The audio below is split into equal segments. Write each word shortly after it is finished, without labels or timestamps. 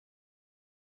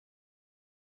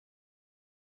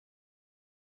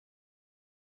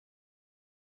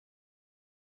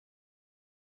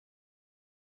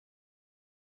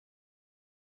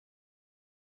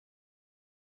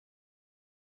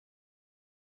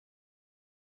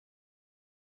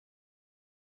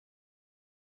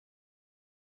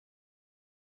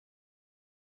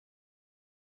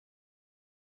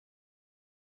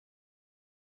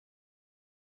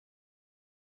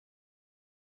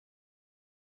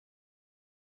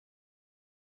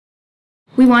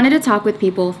We wanted to talk with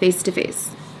people face to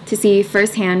face, to see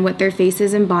firsthand what their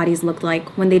faces and bodies looked like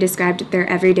when they described their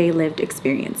everyday lived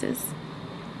experiences.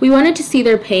 We wanted to see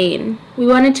their pain. We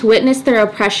wanted to witness their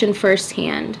oppression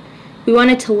firsthand. We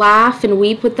wanted to laugh and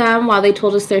weep with them while they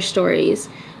told us their stories.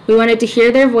 We wanted to hear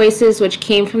their voices, which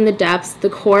came from the depths, the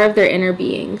core of their inner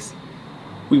beings.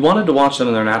 We wanted to watch them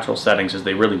in their natural settings as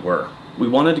they really were. We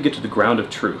wanted to get to the ground of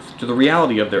truth, to the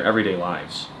reality of their everyday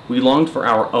lives. We longed for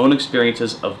our own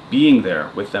experiences of being there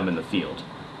with them in the field,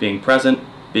 being present,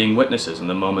 being witnesses in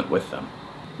the moment with them.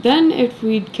 Then, if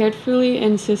we'd carefully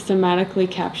and systematically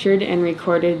captured and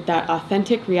recorded that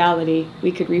authentic reality,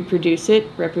 we could reproduce it,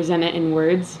 represent it in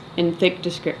words, in thick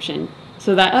description,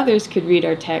 so that others could read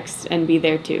our text and be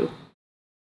there too.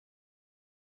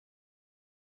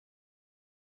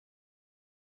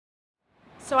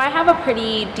 So I have a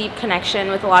pretty deep connection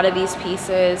with a lot of these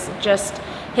pieces, just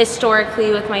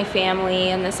historically with my family,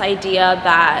 and this idea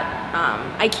that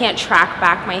I can't track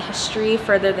back my history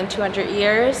further than 200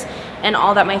 years, and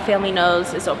all that my family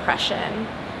knows is oppression.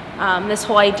 This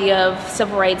whole idea of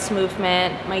civil rights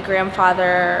movement, my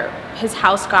grandfather, his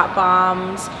house got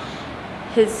bombed,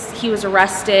 he was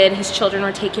arrested, his children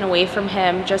were taken away from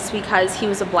him just because he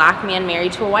was a black man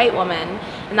married to a white woman,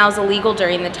 and that was illegal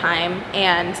during the time,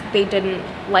 and they didn't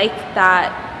like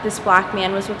that this black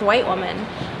man was with a white woman.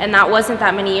 And that wasn't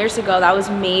that many years ago. That was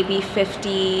maybe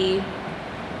 50,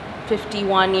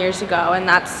 51 years ago, and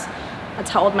that's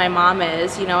how old my mom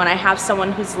is, you know, and I have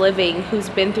someone who's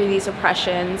been through these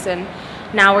oppressions, and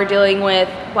now we're dealing with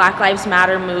Black Lives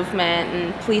Matter movement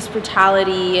and police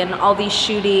brutality and all these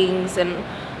shootings and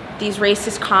these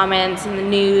racist comments in the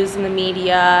news and the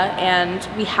media, and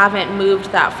we haven't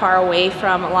moved that far away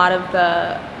from a lot of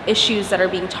the issues that are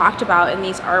being talked about in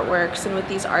these artworks and with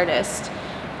these artists.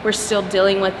 We're still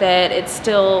dealing with it. It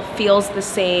still feels the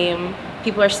same.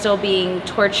 People are still being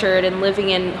tortured and living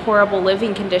in horrible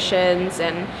living conditions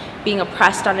and being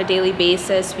oppressed on a daily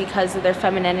basis because of their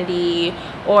femininity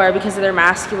or because of their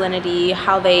masculinity,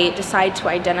 how they decide to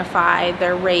identify,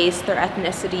 their race, their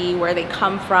ethnicity, where they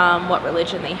come from, what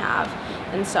religion they have.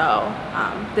 And so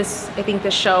I think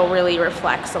this show really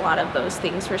reflects a lot of those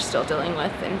things we're still dealing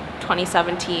with in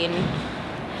 2017.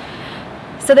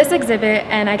 So this exhibit,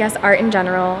 and I guess art in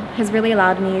general, has really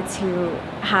allowed me to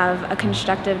have a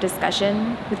constructive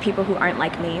discussion with people who aren't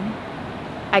like me.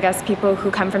 I guess people who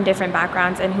come from different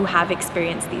backgrounds and who have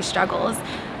experienced these struggles,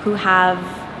 who have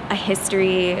a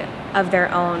history of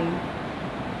their own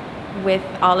with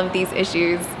all of these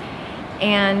issues.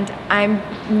 And I'm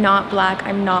not black,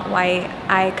 I'm not white.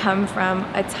 I come from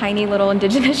a tiny little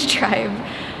indigenous tribe.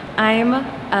 I'm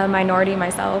a minority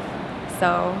myself,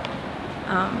 so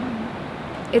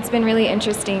it's been really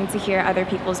interesting to hear other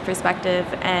people's perspective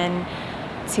and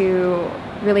to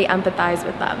really empathize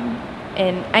with them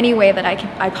in any way that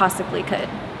I possibly could.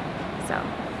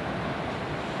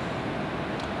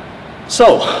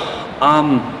 So,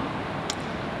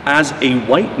 as a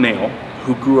white male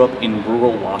who grew up in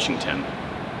rural Washington,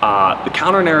 the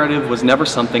counter-narrative was never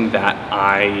something that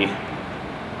I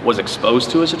was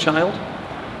exposed to as a child.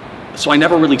 So I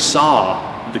never really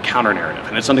saw the counter-narrative,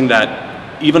 and it's something that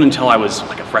even until I was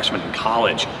like a freshman in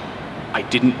college, I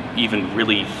didn't even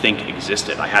really think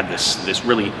existed. I had this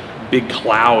really big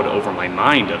cloud over my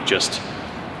mind of just,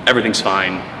 everything's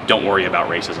fine, don't worry about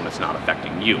racism, it's not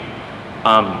affecting you.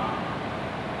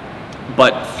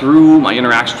 But through my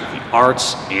interactions with the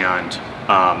arts and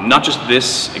not just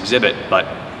this exhibit, but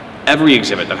every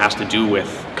exhibit that has to do with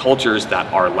cultures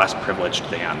that are less privileged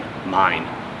than mine,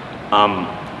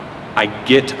 I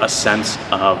get a sense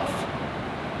of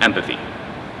empathy.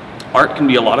 Art can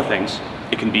be a lot of things.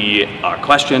 It can be a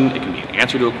question, it can be an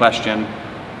answer to a question,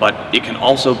 but it can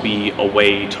also be a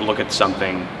way to look at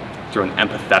something through an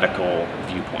empathetical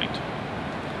viewpoint.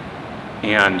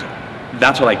 And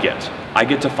that's what I get. I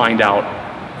get to find out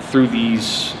through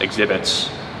these exhibits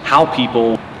how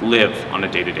people live on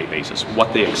a day-to-day basis,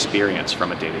 what they experience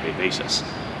from a day-to-day basis.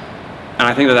 And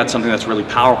I think that that's something that's really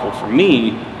powerful for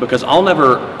me, because I'll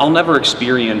never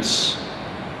experience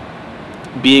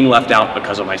being left out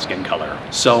because of my skin color.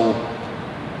 So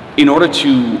in order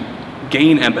to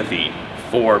gain empathy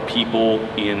for people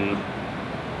in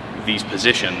these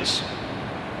positions,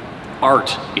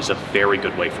 art is a very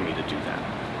good way for me to do that.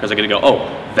 Because I get to go, oh,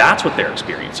 that's what they're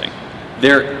experiencing.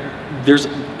 There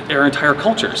are entire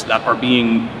cultures that are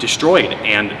being destroyed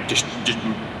and just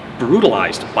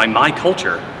brutalized by my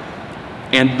culture.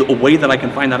 And the way that I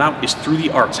can find that out is through the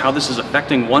arts. How this is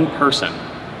affecting one person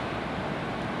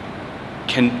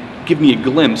can give me a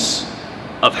glimpse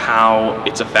of how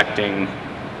it's affecting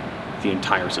the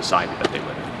entire society that they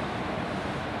live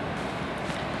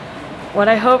What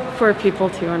I hope for people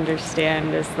to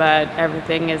understand is that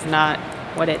everything is not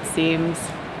what it seems.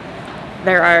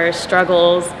 There are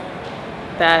struggles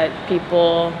that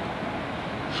people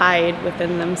hide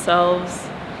within themselves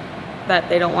that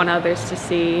they don't want others to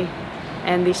see,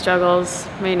 and these struggles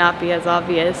may not be as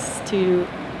obvious to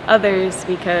others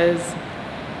because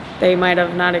they might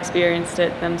have not experienced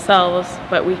it themselves,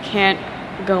 but we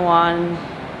can't go on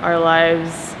our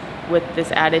lives with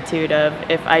this attitude of,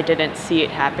 if I didn't see it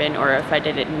happen or if I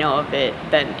didn't know of it,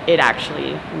 then it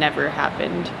actually never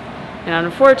happened. And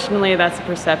unfortunately, that's a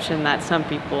perception that some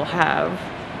people have,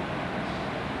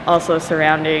 also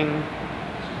surrounding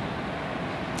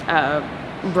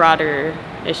broader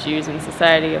issues in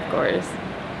society, of course.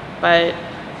 But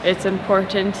it's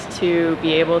important to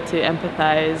be able to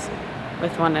empathize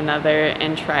with one another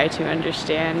and try to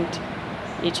understand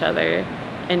each other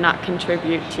and not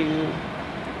contribute to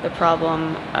the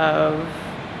problem of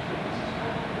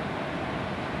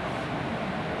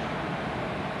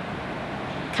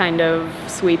kind of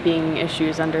sweeping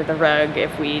issues under the rug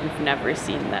if we've never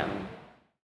seen them.